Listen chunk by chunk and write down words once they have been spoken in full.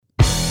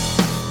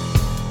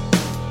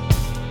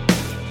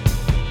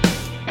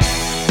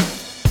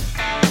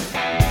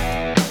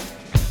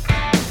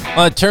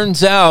Well, it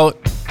turns out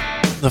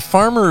the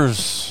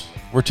farmers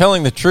were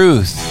telling the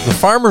truth. The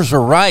farmers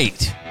were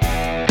right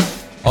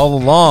all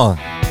along.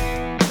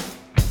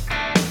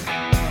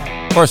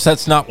 Of course,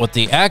 that's not what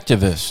the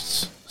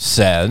activists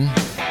said.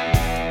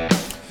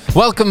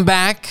 Welcome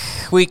back.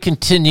 We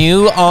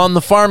continue on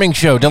the Farming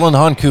Show. Dylan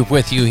Honcoop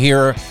with you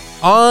here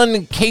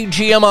on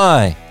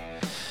KGMI.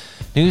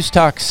 News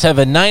Talk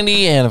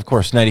 790 and, of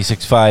course,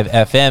 96.5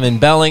 FM in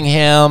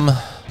Bellingham.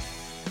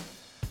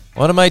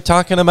 What am I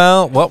talking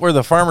about? What were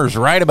the farmers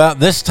right about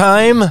this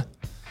time?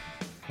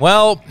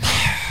 Well,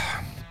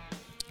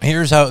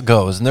 here's how it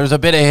goes, and there's a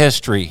bit of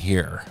history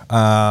here.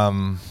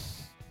 Activists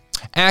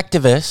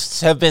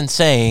have been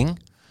saying,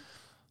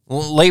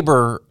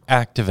 labor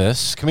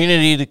activists,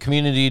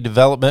 community-to-community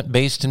development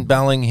based in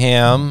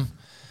Bellingham,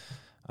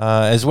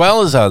 as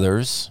well as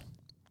others,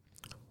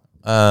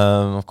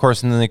 of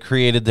course, and then they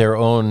created their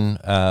own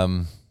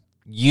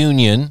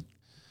union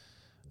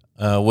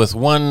with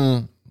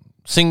one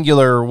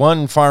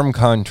farm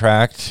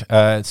contract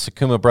at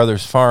Sakuma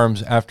Brothers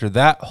Farms after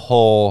that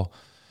whole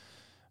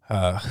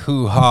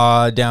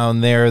hoo-ha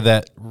down there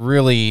that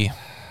really,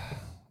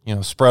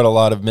 spread a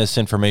lot of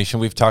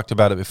misinformation. We've talked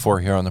about it before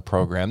here on the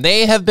program.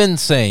 They have been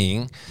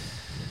saying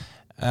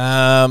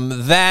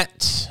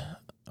that,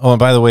 and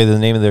by the way, the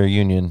name of their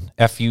union,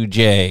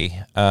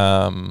 FUJ,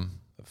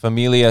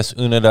 Familias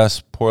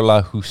Unidas por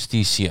la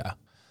Justicia,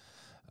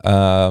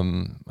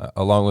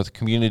 along with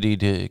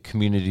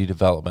community-to-community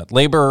development.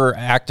 Labor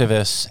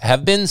activists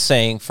have been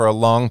saying for a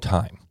long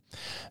time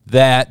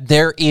that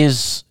there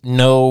is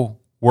no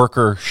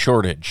worker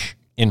shortage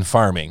in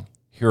farming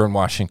here in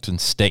Washington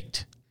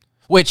State,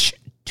 which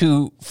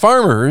to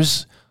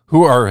farmers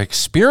who are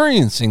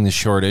experiencing the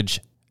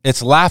shortage,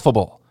 it's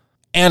laughable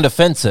and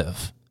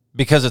offensive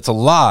because it's a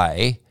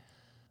lie,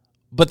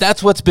 but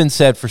that's what's been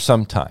said for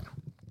some time.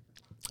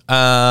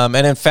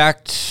 And in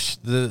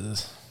fact,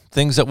 the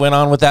things that went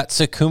on with that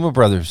Sakuma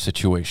Brothers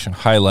situation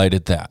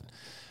highlighted that.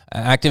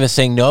 Activists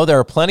saying, no, there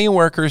are plenty of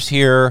workers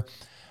here.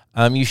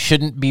 You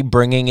shouldn't be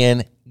bringing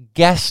in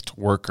guest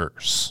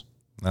workers.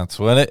 That's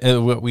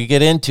what we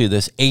get into,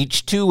 this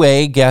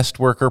H-2A guest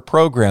worker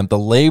program. The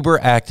labor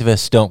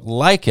activists don't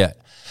like it,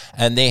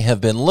 and they have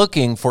been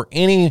looking for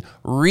any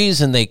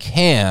reason they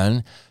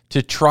can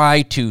to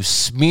try to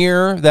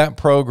smear that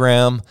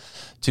program,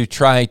 to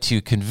try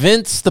to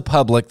convince the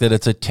public that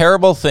it's a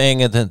terrible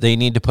thing and that they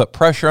need to put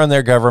pressure on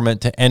their government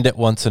to end it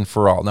once and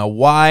for all. Now,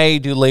 why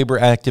do labor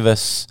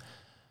activists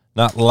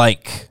not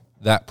like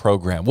that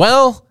program?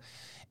 Well,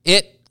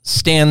 it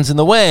stands in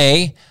the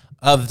way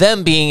of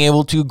them being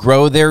able to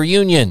grow their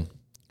union.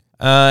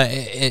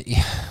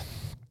 Again,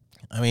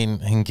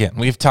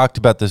 we've talked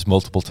about this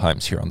multiple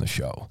times here on the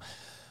show,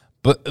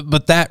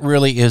 but that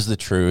really is the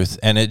truth,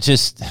 and it's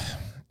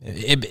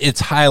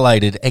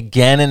highlighted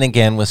again and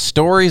again with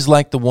stories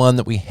like the one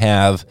that we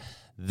have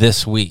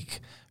this week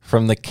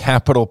from the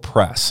Capitol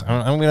Press.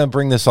 I'm going to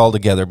bring this all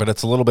together, but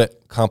it's a little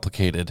bit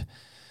complicated.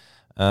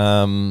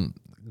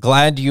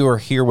 Glad you are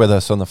here with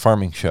us on the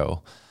Farming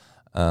Show.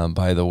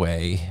 By the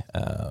way,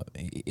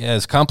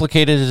 as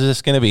complicated as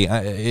it's going to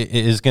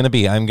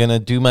be, I'm going to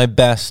do my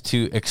best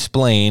to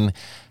explain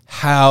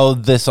how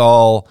this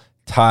all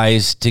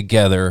ties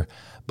together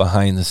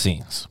behind the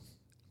scenes.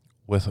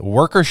 With a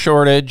worker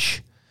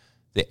shortage,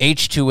 the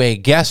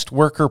H-2A guest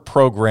worker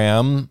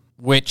program,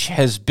 which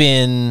has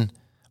been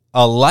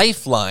a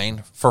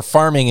lifeline for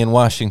farming in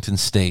Washington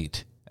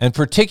State, and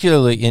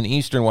particularly in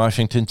eastern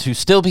Washington, to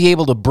still be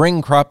able to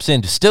bring crops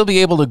in, to still be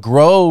able to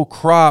grow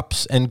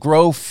crops and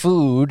grow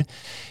food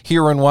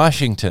here in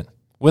Washington.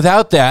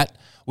 Without that,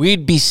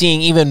 we'd be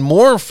seeing even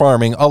more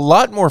farming, a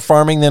lot more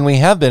farming than we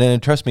have been,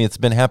 and trust me, it's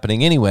been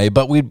happening anyway,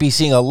 but we'd be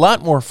seeing a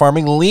lot more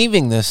farming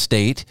leaving this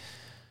state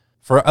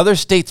for other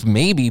states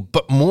maybe,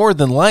 but more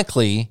than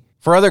likely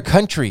for other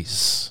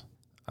countries,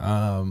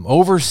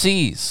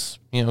 overseas,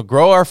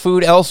 grow our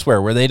food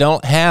elsewhere where they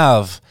don't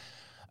have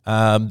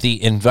the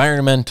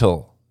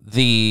environmental,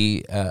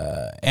 the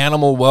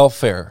animal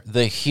welfare,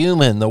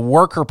 the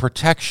worker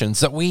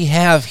protections that we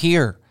have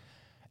here,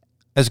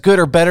 as good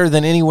or better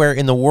than anywhere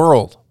in the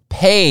world.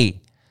 Pay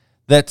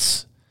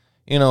that's,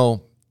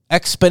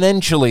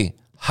 exponentially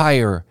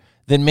higher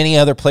than many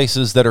other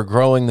places that are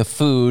growing the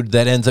food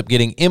that ends up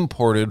getting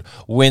imported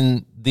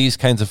when these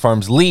kinds of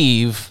farms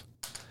leave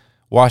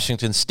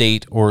Washington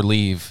State or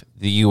leave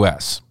the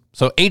U.S.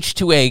 So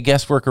H-2A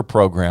guest worker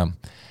program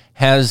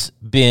has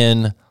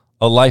been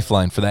a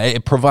lifeline for that.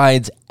 It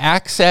provides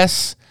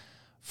access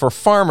for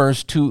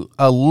farmers to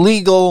a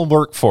legal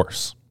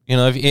workforce.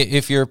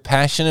 If you're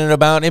passionate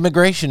about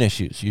immigration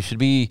issues, you should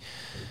be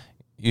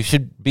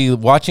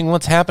watching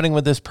what's happening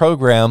with this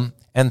program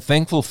and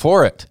thankful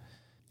for it.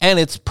 And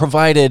it's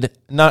provided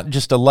not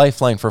just a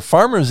lifeline for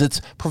farmers,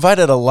 it's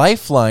provided a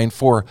lifeline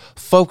for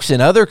folks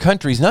in other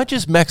countries, not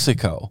just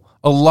Mexico.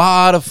 A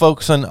lot of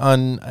folks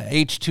on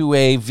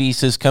H-2A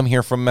visas come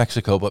here from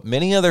Mexico, but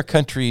many other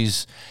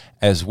countries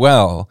as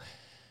well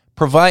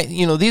provide,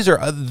 these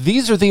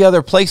are the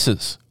other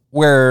places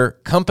where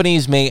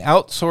companies may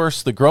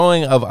outsource the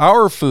growing of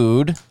our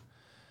food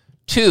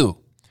to,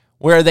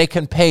 where they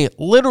can pay,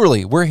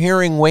 literally, we're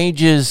hearing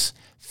wages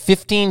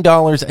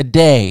 $15 a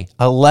day,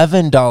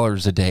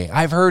 $11 a day.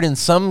 I've heard in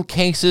some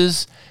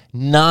cases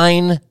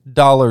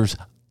 $9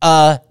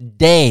 a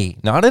day,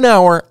 not an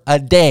hour, a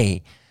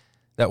day,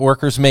 that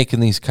workers make in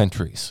these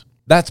countries.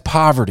 That's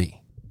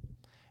poverty.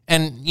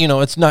 And,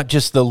 it's not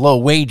just the low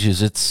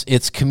wages.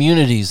 It's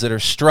communities that are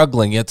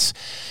struggling. It's,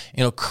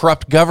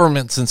 corrupt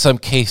governments in some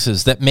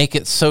cases that make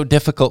it so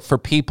difficult for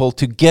people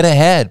to get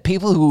ahead.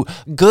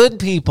 Good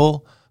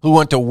people who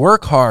want to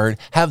work hard,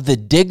 have the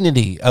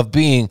dignity of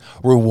being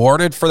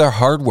rewarded for their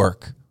hard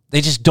work.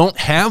 They just don't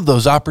have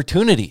those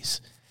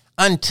opportunities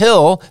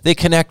until they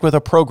connect with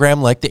a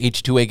program like the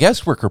H-2A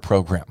guest worker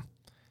program.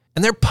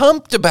 And they're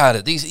pumped about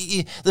it.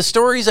 The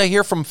stories I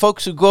hear from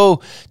folks who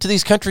go to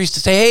these countries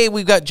to say, hey,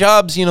 we've got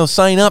jobs,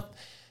 sign up.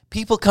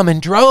 People come in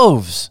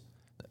droves.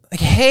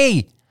 Like,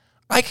 hey,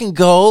 I can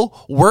go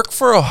work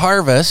for a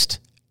harvest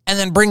and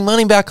then bring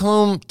money back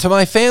home to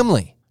my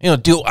family.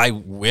 Do I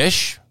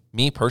wish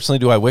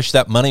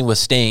that money was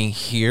staying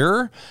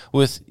here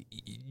with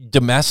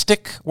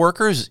domestic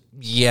workers?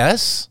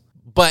 Yes.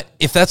 But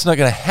if that's not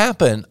going to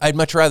happen, I'd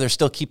much rather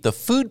still keep the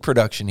food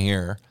production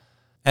here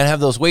and have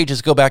those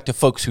wages go back to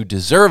folks who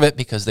deserve it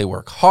because they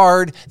work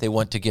hard, they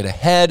want to get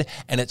ahead,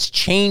 and it's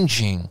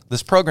changing.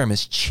 This program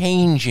is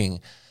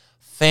changing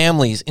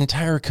families,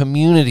 entire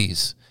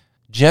communities,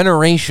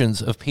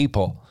 generations of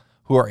people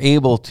who are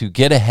able to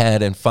get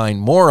ahead and find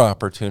more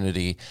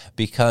opportunity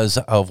because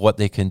of what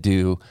they can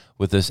do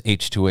with this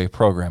H-2A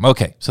program.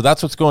 Okay, so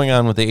that's what's going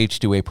on with the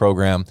H-2A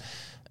program.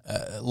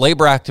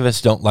 Labor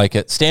activists don't like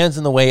it. Stands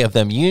in the way of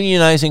them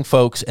unionizing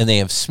folks, and they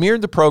have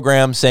smeared the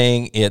program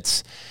saying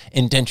it's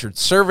indentured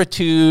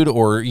servitude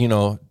or,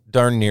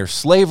 darn near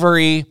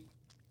slavery.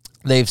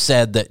 They've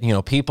said that,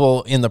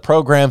 people in the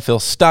program feel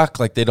stuck,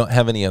 like they don't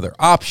have any other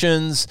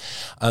options,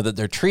 that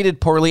they're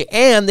treated poorly.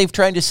 And they've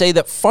tried to say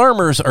that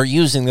farmers are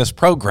using this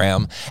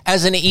program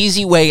as an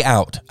easy way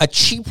out, a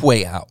cheap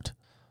way out,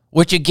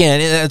 which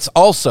again, it's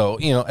also,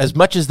 as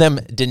much as them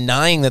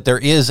denying that there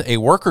is a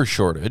worker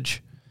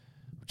shortage,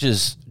 which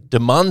is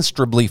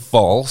demonstrably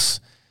false,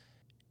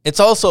 it's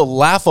also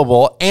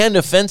laughable and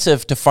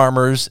offensive to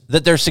farmers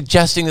that they're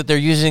suggesting that they're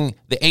using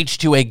the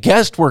H-2A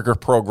guest worker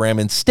program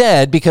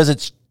instead because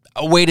it's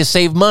a way to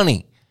save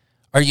money.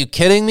 Are you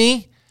kidding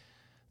me?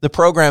 The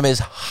program is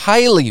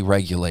highly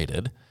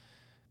regulated.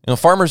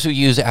 Farmers who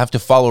use it have to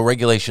follow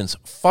regulations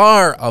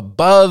far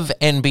above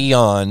and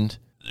beyond,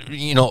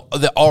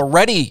 the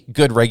already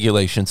good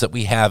regulations that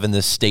we have in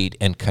this state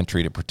and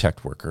country to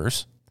protect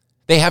workers.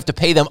 They have to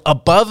pay them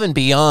above and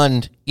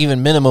beyond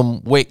even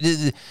minimum wage.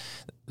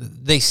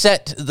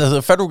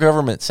 The federal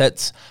government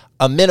sets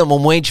a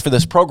minimum wage for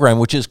this program,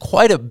 which is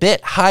quite a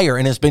bit higher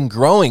and has been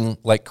growing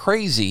like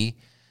crazy,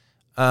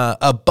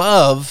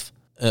 above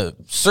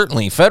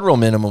certainly federal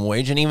minimum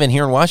wage, and even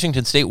here in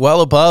Washington State,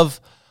 well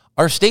above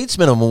our state's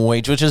minimum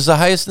wage, which is the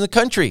highest in the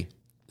country.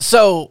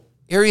 So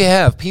here you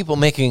have people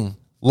making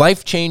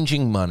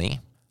life-changing money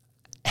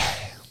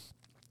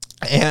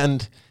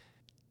and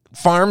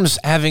farms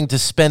having to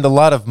spend a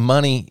lot of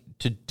money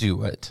to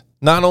do it.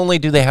 Not only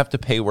do they have to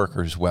pay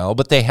workers well,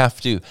 but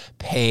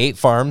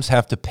farms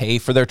have to pay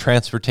for their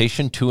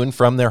transportation to and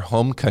from their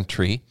home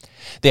country.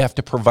 They have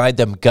to provide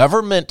them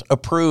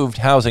government-approved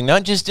housing.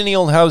 Not just any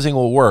old housing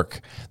will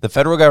work. The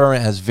federal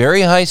government has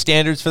very high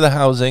standards for the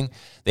housing.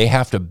 They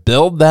have to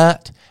build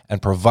that and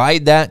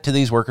provide that to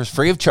these workers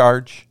free of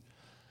charge,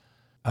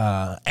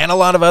 and a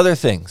lot of other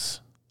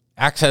things.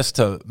 Access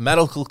to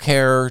medical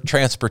care,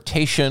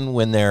 transportation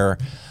when they're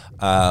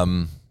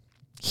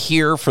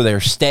here for their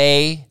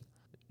stay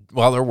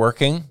while they're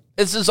working.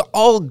 This is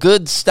all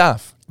good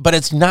stuff, but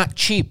it's not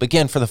cheap,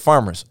 again, for the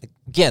farmers.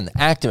 Again, the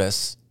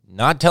activists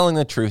not telling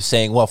the truth,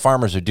 saying, well,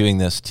 farmers are doing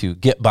this to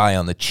get by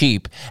on the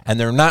cheap, and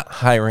they're not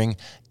hiring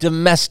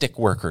domestic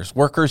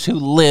workers who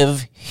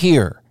live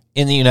here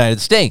in the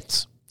United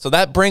States. So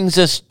that brings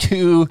us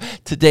to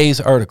today's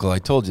article. I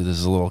told you this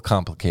is a little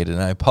complicated,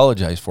 and I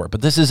apologize for it,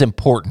 but this is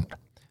important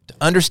to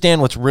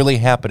understand what's really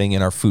happening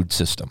in our food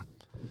system.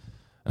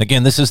 And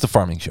again, this is The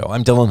Farming Show.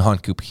 I'm Dylan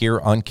Honcoop here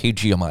on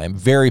KGMI. I'm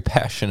very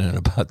passionate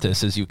about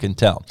this, as you can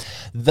tell.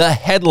 The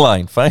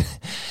headline,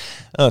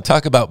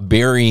 talk about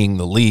burying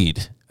the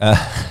lead.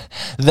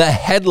 The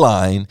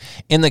headline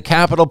in the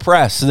Capital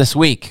Press this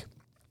week: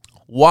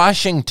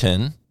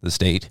 Washington, the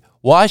state,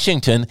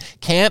 Washington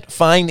can't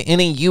find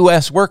any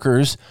U.S.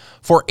 workers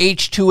for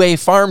H-2A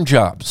farm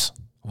jobs.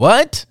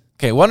 What?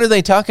 Okay, what are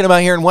they talking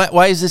about here, and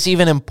why is this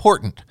even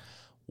important?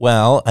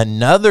 Well,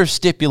 another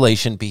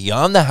stipulation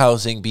beyond the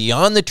housing,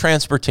 beyond the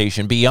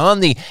transportation,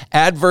 beyond the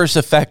adverse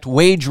effect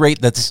wage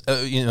rate that's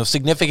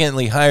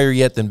significantly higher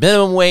yet than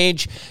minimum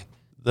wage.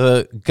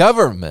 The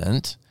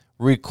government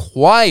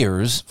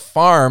requires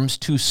farms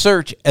to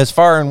search as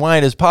far and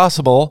wide as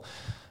possible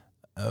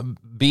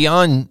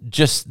beyond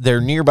just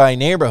their nearby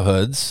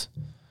neighborhoods,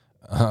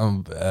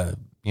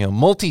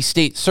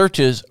 multi-state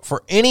searches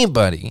for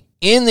anybody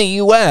in the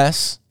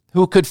U.S.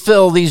 who could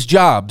fill these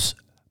jobs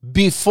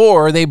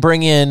before they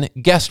bring in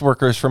guest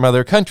workers from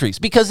other countries.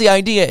 Because the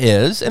idea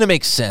is, and it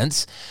makes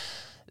sense,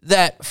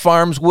 that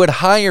farms would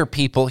hire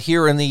people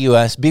here in the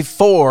U.S.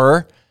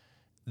 before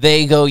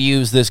they go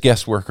use this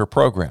guest worker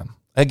program.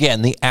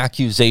 Again, the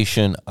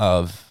accusation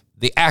of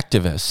the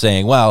activists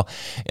saying, well,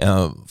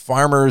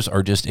 farmers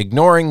are just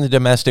ignoring the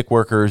domestic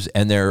workers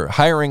and they're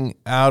hiring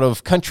out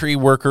of country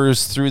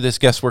workers through this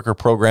guest worker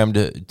program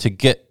to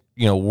get,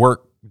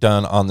 work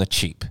done on the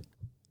cheap.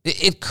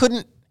 It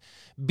couldn't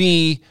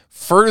be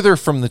further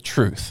from the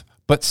truth,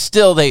 but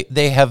still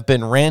they have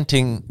been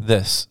ranting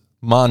this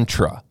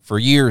mantra for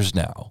years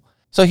now.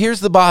 So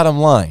here's the bottom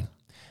line.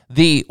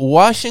 The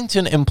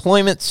Washington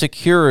Employment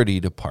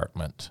Security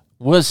Department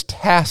was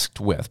tasked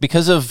with,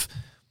 because of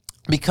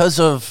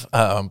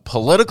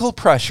political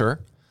pressure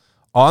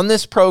on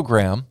this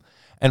program,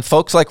 and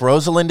folks like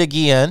Rosalinda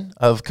Guillen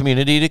of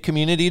Community to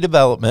Community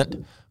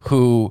Development,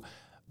 who,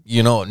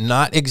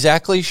 not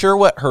exactly sure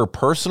what her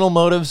personal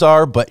motives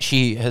are, but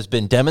she has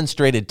been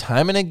demonstrated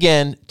time and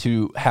again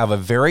to have a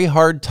very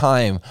hard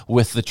time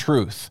with the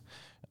truth.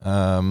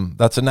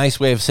 That's a nice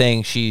way of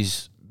saying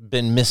she's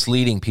been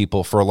misleading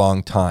people for a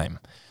long time.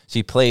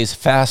 She plays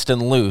fast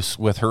and loose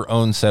with her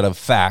own set of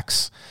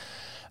facts.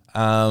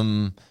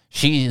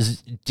 She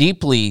is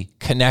deeply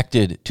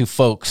connected to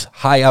folks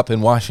high up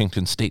in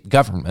Washington state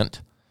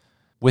government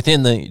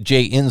within the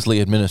Jay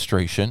Inslee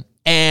administration.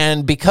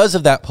 And because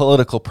of that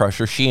political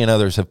pressure she and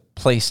others have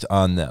placed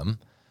on them,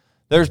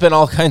 there's been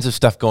all kinds of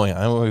stuff going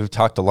on. We've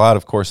talked a lot,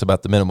 of course,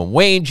 about the minimum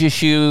wage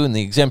issue and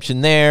the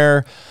exemption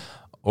there,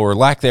 or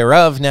lack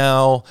thereof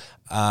now.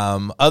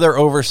 Other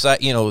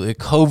oversight, the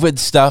COVID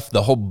stuff,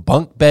 the whole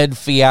bunk bed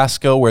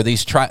fiasco where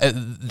these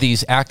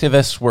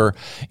activists were,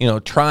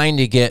 trying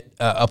to get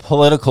a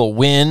political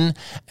win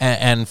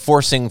and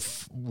forcing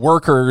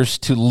workers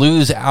to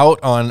lose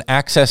out on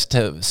access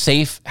to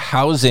safe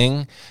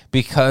housing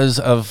because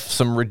of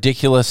some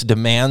ridiculous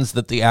demands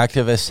that the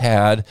activists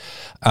had.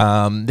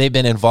 They've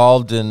been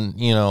involved in,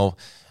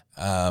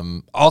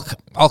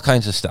 all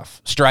kinds of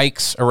stuff,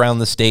 strikes around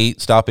the state,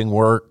 stopping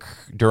work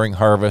during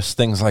harvest,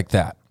 things like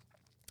that.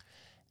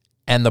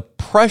 And the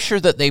pressure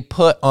that they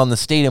put on the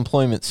State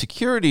Employment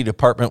Security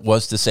Department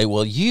was to say,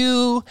 well,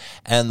 you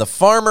and the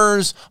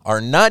farmers are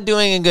not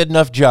doing a good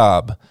enough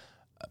job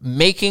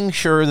making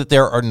sure that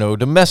there are no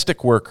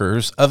domestic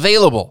workers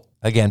available.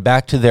 Again,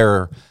 back to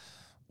their,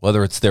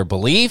 whether it's their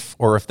belief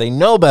or if they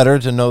know better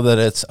to know that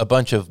it's a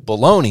bunch of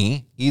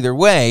baloney, either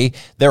way,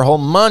 their whole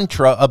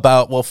mantra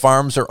about, well,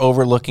 farms are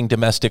overlooking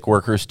domestic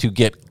workers to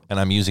get, and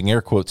I'm using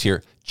air quotes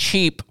here,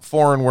 cheap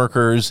foreign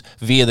workers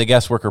via the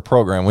guest worker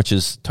program, which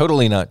is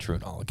totally not true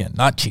at all. Again,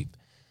 not cheap.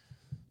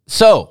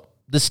 So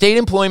the State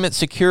Employment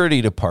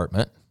Security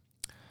Department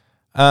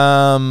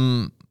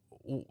went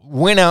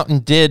out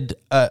and did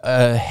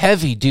a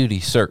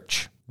heavy-duty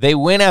search. They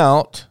went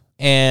out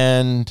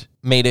and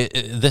made it,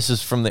 this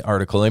is from the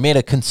article, they made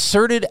a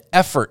concerted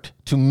effort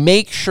to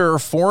make sure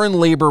foreign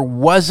labor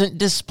wasn't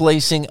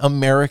displacing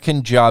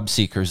American job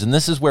seekers. And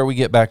this is where we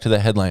get back to the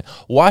headline.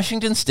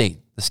 Washington State,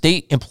 the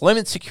State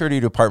Employment Security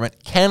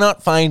Department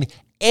cannot find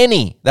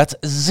any, that's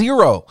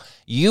zero,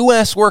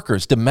 U.S.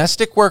 workers,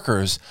 domestic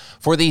workers,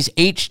 for these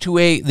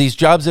H-2A, these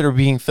jobs that are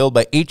being filled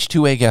by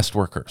H-2A guest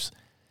workers.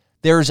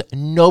 There's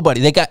nobody.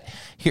 They got,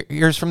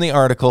 here's from the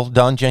article,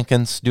 Don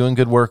Jenkins doing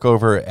good work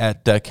over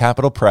at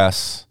Capital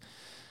Press,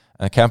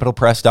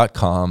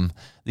 capitalpress.com.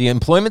 The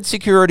Employment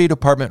Security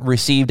Department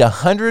received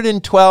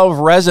 112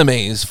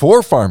 resumes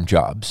for farm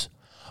jobs,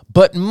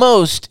 but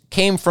most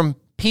came from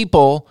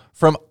people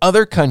from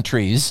other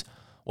countries,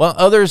 while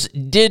others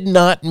did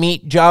not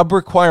meet job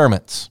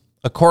requirements,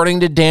 according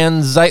to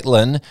Dan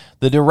Zeitlin,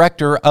 the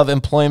Director of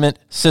Employment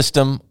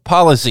System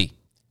Policy.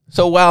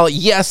 So while,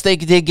 yes, they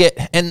did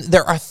get, and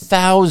there are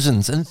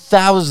thousands and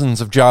thousands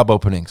of job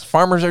openings,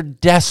 farmers are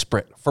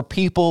desperate for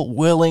people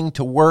willing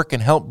to work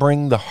and help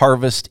bring the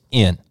harvest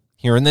in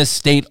here in this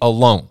state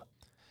alone.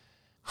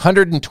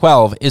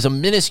 112 is a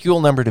minuscule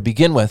number to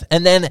begin with,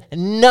 and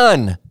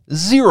then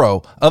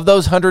zero of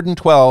those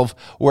 112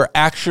 were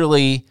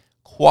actually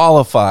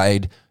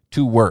qualified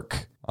to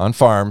work on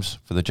farms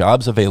for the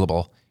jobs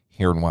available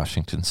here in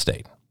Washington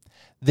State.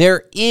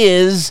 There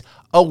is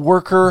a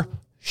worker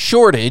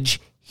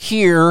shortage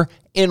here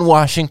in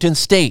Washington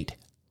State,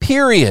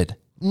 period.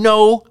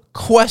 No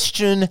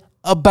question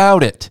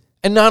about it.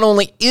 And not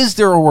only is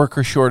there a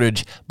worker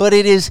shortage, but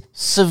it is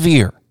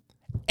severe.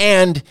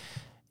 And,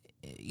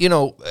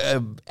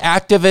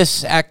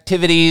 activists'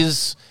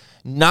 activities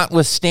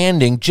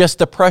notwithstanding, just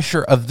the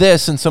pressure of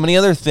this and so many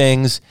other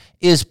things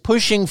is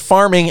pushing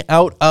farming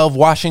out of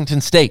Washington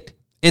State.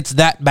 It's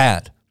that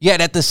bad. Yet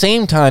at the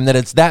same time that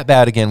it's that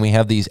bad, again, we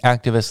have these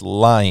activists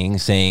lying,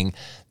 saying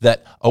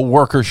that a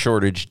worker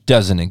shortage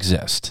doesn't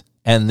exist.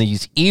 And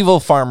these evil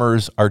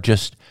farmers are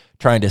just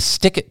trying to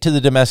stick it to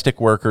the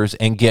domestic workers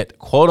and get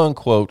quote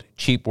unquote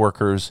cheap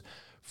workers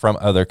from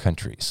other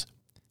countries.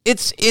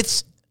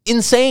 It's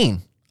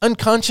insane,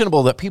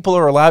 unconscionable that people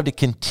are allowed to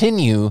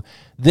continue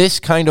this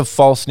kind of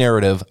false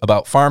narrative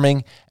about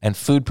farming and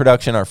food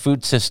production, our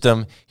food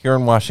system here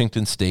in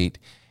Washington State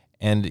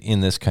and in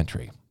this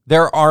country.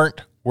 There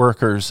aren't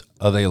workers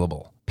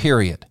available,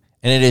 period.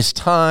 And it is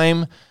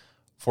time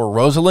for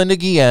Rosalinda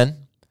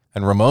Guillen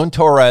and Ramon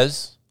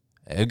Torres,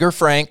 Edgar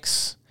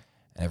Franks,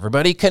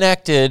 everybody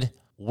connected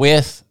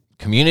with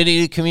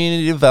Community to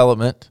Community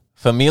Development,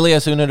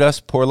 Familias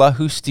Unidas por la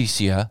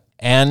Justicia,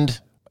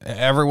 and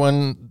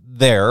everyone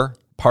there,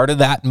 part of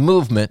that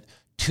movement,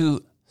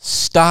 to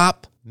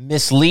stop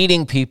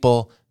misleading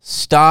people,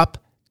 stop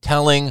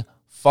telling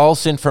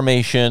false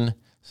information,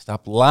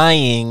 stop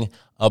lying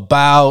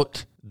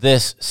about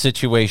this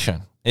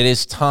situation. It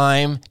is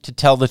time to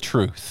tell the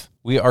truth.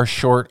 We are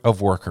short of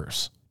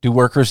workers. Do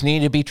workers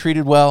need to be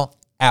treated well?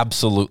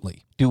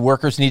 Absolutely. Do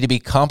workers need to be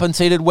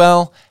compensated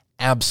well?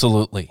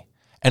 Absolutely.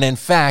 And in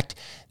fact,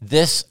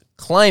 this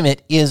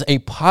climate is a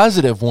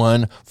positive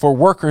one for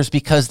workers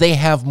because they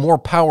have more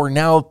power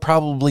now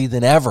probably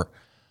than ever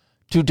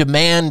to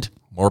demand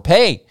more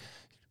pay,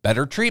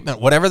 better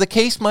treatment, whatever the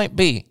case might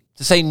be,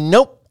 to say,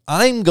 nope,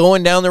 I'm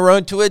going down the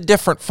road to a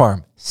different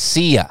farm.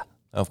 See ya.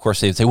 Of course,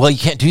 they'd say, well, you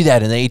can't do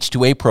that in the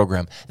H-2A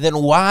program.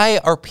 Then why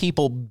are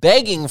people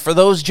begging for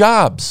those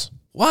jobs?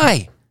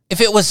 Why? If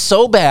it was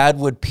so bad,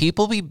 would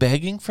people be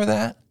begging for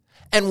that?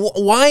 And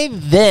why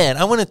then,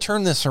 I want to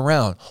turn this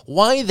around,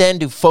 why then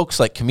do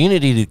folks like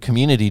Community to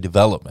Community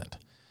Development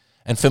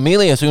and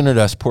Familias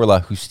Unidas por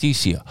la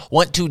Justicia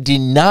want to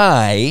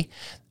deny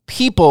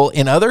people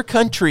in other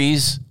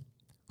countries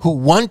who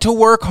want to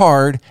work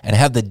hard and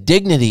have the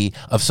dignity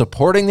of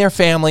supporting their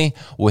family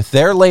with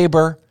their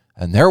labor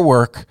and their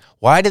work?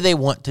 Why do they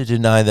want to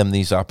deny them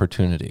these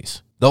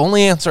opportunities? The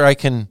only answer I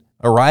can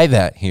arrive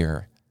at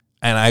here,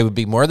 and I would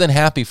be more than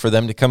happy for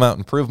them to come out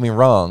and prove me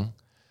wrong,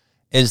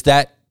 is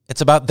that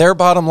it's about their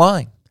bottom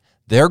line.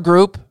 Their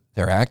group,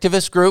 their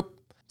activist group,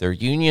 their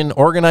union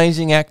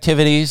organizing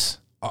activities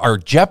are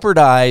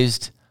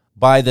jeopardized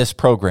by this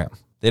program.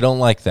 They don't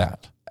like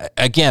that.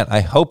 Again,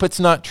 I hope it's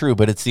not true,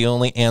 but it's the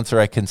only answer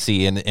I can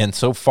see. And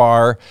so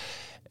far,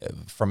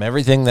 from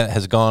everything that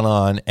has gone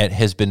on, it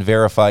has been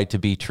verified to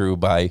be true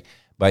by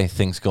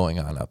things going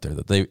on out there,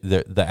 that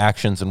the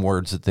actions and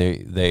words that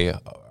they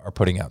are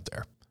putting out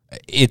there.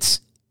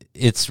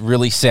 It's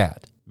really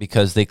sad,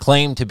 because they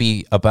claim to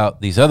be about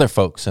these other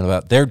folks and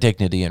about their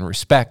dignity and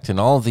respect and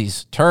all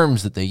these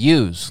terms that they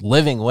use,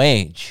 living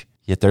wage,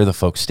 yet they're the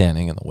folks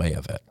standing in the way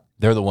of it.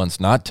 They're the ones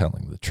not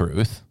telling the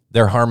truth.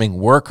 They're harming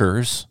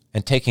workers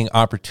and taking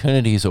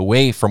opportunities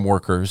away from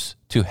workers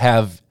to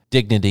have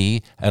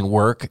dignity and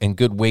work and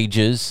good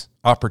wages,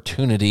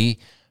 opportunity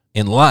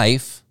in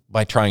life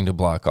by trying to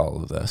block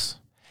all of this.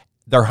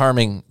 They're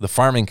harming the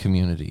farming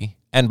community,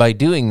 and by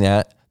doing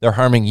that, they're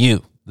harming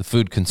you, the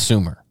food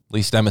consumer. At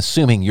least I'm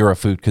assuming you're a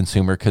food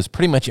consumer, because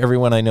pretty much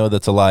everyone I know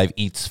that's alive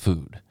eats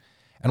food.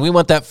 And we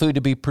want that food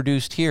to be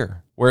produced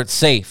here, where it's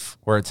safe,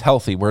 where it's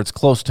healthy, where it's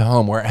close to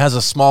home, where it has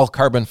a small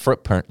carbon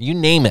footprint, you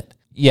name it.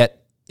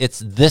 Yet it's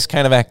this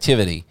kind of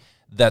activity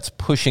that's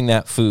pushing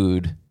that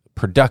food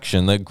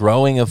production, the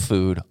growing of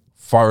food,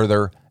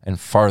 farther and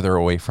farther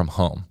away from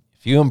home.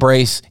 If you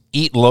embrace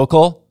eat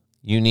local,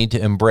 you need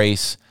to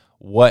embrace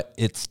what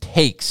it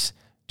takes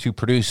to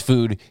produce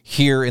food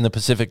here in the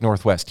Pacific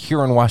Northwest,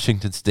 here in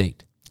Washington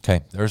State.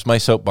 Okay, there's my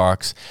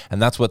soapbox.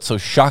 And that's what's so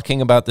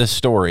shocking about this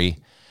story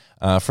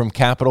from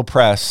Capital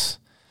Press.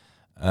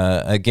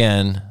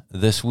 Again,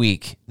 this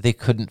week, they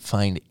couldn't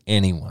find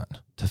anyone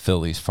to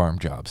fill these farm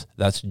jobs.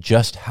 That's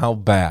just how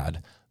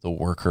bad the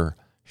worker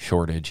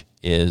shortage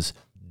is.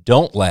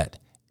 Don't let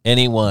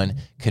anyone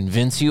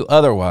convince you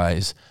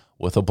otherwise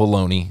with a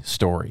baloney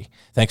story.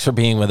 Thanks for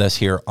being with us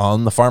here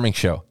on The Farming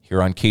Show,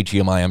 here on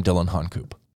KGMI. I'm Dylan Honcoop.